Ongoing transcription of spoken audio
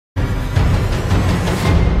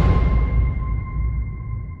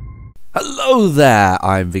Hello there,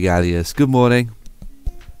 I'm Vigalius. Good morning.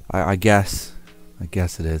 I guess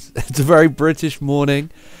it is. It's a very British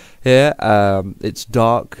morning here. It's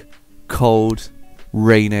dark, cold,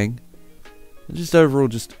 raining, and just overall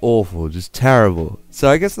just awful, just terrible. So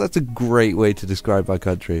I guess that's a great way to describe my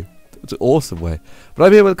country. It's an awesome way. But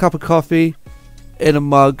I'm here with a cup of coffee in a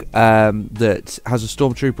mug that has a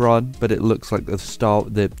stormtrooper on, but it looks like the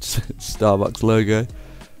Starbucks logo.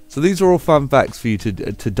 So these are all fun facts for you to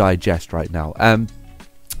digest right now.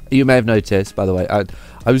 You may have noticed, by the way, I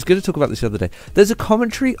was going to talk about this the other day. There's a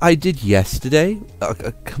commentary I did yesterday,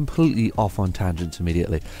 completely off on tangents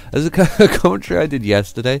immediately. There's a commentary I did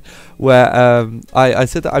yesterday where I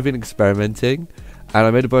said that I've been experimenting, and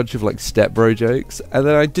I made a bunch of like step bro jokes, and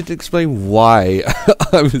then I didn't explain why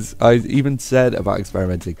I even said about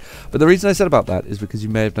experimenting. But the reason I said about that is because you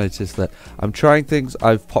may have noticed that I'm trying things.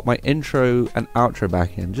 I've popped my intro and outro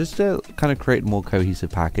back in just to kind of create a more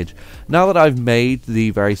cohesive package. Now that I've made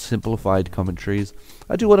the very simplified commentaries,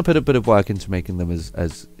 I do want to put a bit of work into making them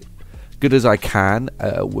as good as I can,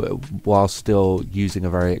 while still using a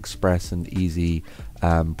very express and easy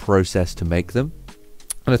process to make them.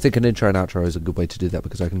 And I think an intro and outro is a good way to do that,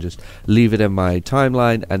 because I can just leave it in my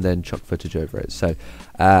timeline and then chuck footage over it. So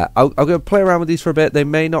I'll go play around with these for a bit. They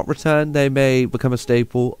may not return. They may become a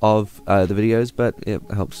staple of the videos, but it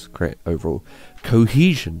helps create overall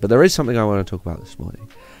cohesion. But there is something I want to talk about this morning.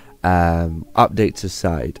 Updates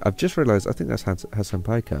aside, I've just realised I think that's Hassan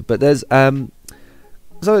Piker. But there's something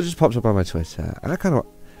that just pops up on my Twitter, and I don't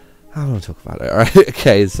want to talk about it. All right,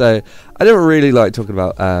 okay. So I don't really like talking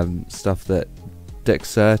about stuff that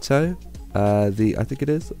Dexerto, I think it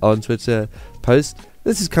is, on Twitter post.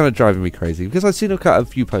 This is kind of driving me crazy because I've seen a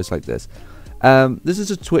few posts like this. This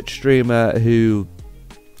is a Twitch streamer who,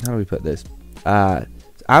 how do we put this?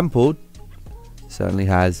 Ample, certainly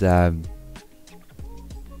has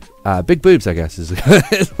big boobs, I guess is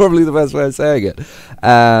probably the best way of saying it,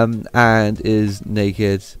 and is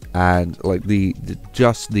naked, and like the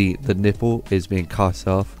nipple is being cut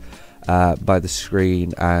off by the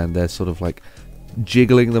screen, and they're sort of like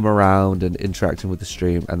jiggling them around and interacting with the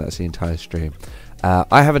stream, and that's the entire stream.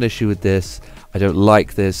 I have an issue with this. I don't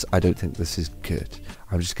like this. I don't think this is good.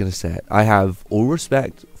 I'm just going to say it. I have all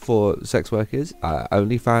respect for sex workers,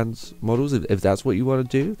 OnlyFans models. If that's what you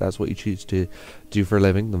want to do, that's what you choose to do for a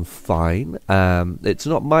living, then fine. It's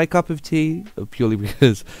not my cup of tea, purely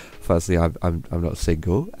because, firstly, I'm not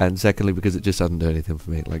single, and secondly, because it just doesn't do anything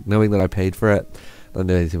for me. Like, knowing that I paid for it doesn't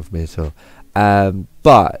do anything for me at all.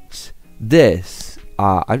 But this,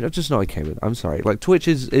 I'm just not okay with. I'm sorry. Like, Twitch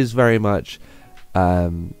is very much.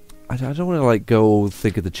 I don't want to like go all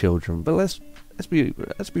think of the children, but let's be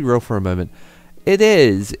real for a moment. It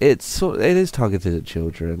is targeted at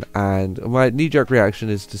children, and my knee-jerk reaction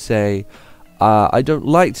is to say I don't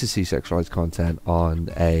like to see sexualized content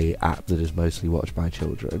on a app that is mostly watched by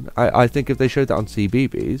children. I think if they showed that on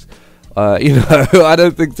CBeebies, I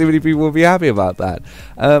don't think too many people will be happy about that.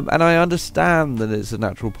 And I understand that it's a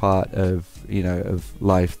natural part of of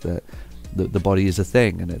life, that the body is a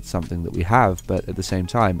thing and it's something that we have. But at the same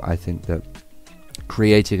time, I think that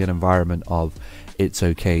creating an environment of it's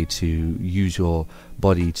okay to use your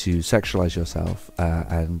body to sexualize yourself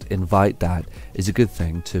and invite that is a good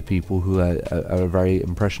thing to people who are a very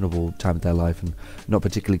impressionable time of their life and not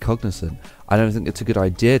particularly cognizant. I don't think it's a good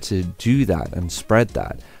idea to do that and spread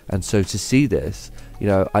that. And so to see this,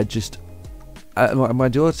 I just my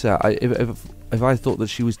daughter, if I thought that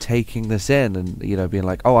she was taking this in and being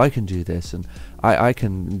like, oh, I can do this and I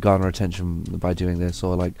can garner attention by doing this,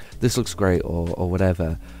 or like this looks great, or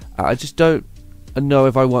whatever, I just don't know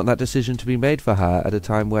if I want that decision to be made for her at a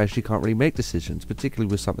time where she can't really make decisions,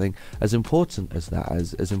 particularly with something as important as that,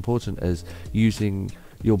 as important as using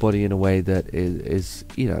your body in a way that is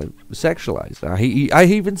sexualized. I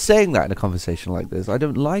even saying that in a conversation like this, I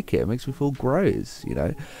don't like it. It makes me feel gross.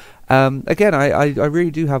 Again, I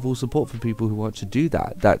really do have all support for people who want to do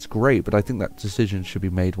that. That's great, but I think that decision should be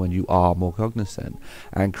made when you are more cognizant,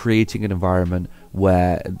 and creating an environment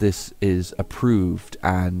where this is approved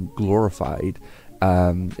and glorified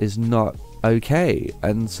is not okay.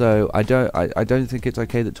 And so I don't think it's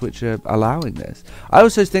okay that Twitch are allowing this. I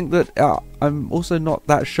also think that I'm also not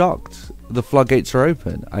that shocked. The floodgates are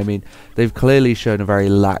open. I mean, they've clearly shown a very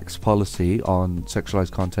lax policy on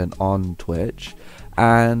sexualized content on Twitch,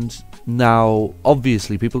 and now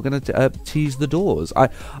obviously people are going to tease the doors.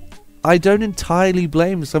 I don't entirely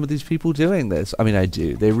blame some of these people doing this. I mean, I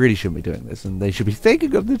do. They really shouldn't be doing this, and they should be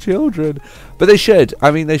thinking of the children. But they should. I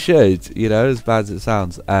mean, they should. As bad as it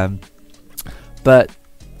sounds. But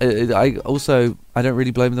I also I don't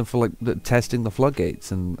really blame them for like testing the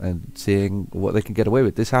floodgates and seeing what they can get away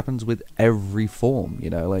with. This happens with every form, you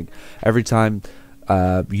know, like every time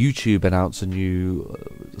YouTube announce a new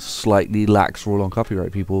slightly lax rule on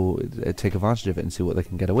copyright, people take advantage of it and see what they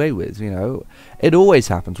can get away with. You know, it always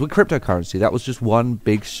happens with cryptocurrency. That was just one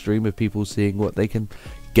big stream of people seeing what they can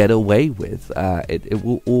get away with. It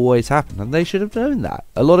will always happen, and they should have known that.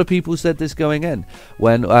 A lot of people said this going in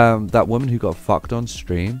when that woman who got fucked on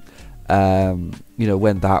stream, you know,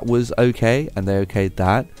 when that was okay and they okayed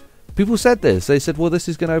that. People said this. They said, well, this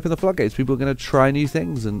is going to open the floodgates. People are going to try new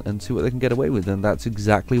things and see what they can get away with. And that's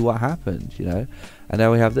exactly what happened, you know. And now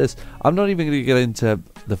we have this. I'm not even going to get into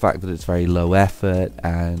the fact that it's very low effort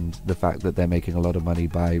and the fact that they're making a lot of money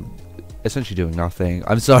by essentially doing nothing.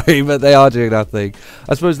 I'm sorry, but they are doing nothing.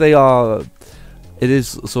 I suppose they are. It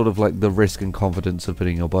is sort of like the risk and confidence of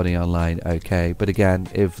putting your body online, okay. But again,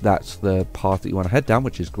 if that's the path that you want to head down,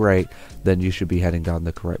 which is great, then you should be heading down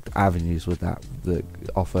the correct avenues with that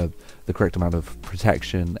offer the correct amount of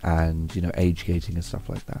protection and, you know, age gating and stuff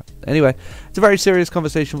like that. Anyway, it's a very serious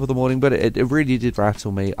conversation for the morning, but it really did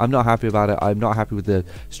rattle me. I'm not happy about it. I'm not happy with the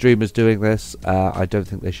streamers doing this. I don't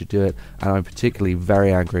think they should do it, and I'm particularly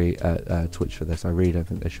very angry at Twitch for this. I really don't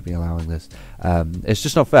think they should be allowing this. It's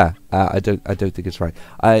just not fair. I don't think it's right.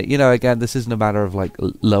 You know, again, this isn't a matter of like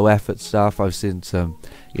low effort stuff. I've seen some,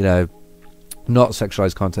 you know, not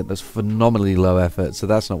sexualized content that's phenomenally low effort, so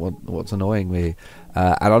that's not what's annoying me.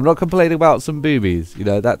 And I'm not complaining about some boobies, you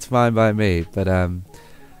know, that's fine by me. But I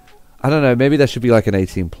don't know, maybe there should be like an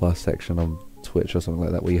 18+ section on Twitch or something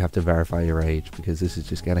like that where you have to verify your age, because this is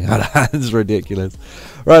just getting out of hand. It's ridiculous.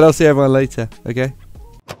 Right, I'll see everyone later, okay?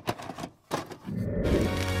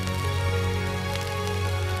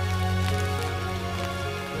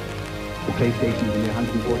 The PlayStation is only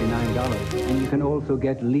 $149, and you can also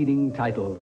get leading titles.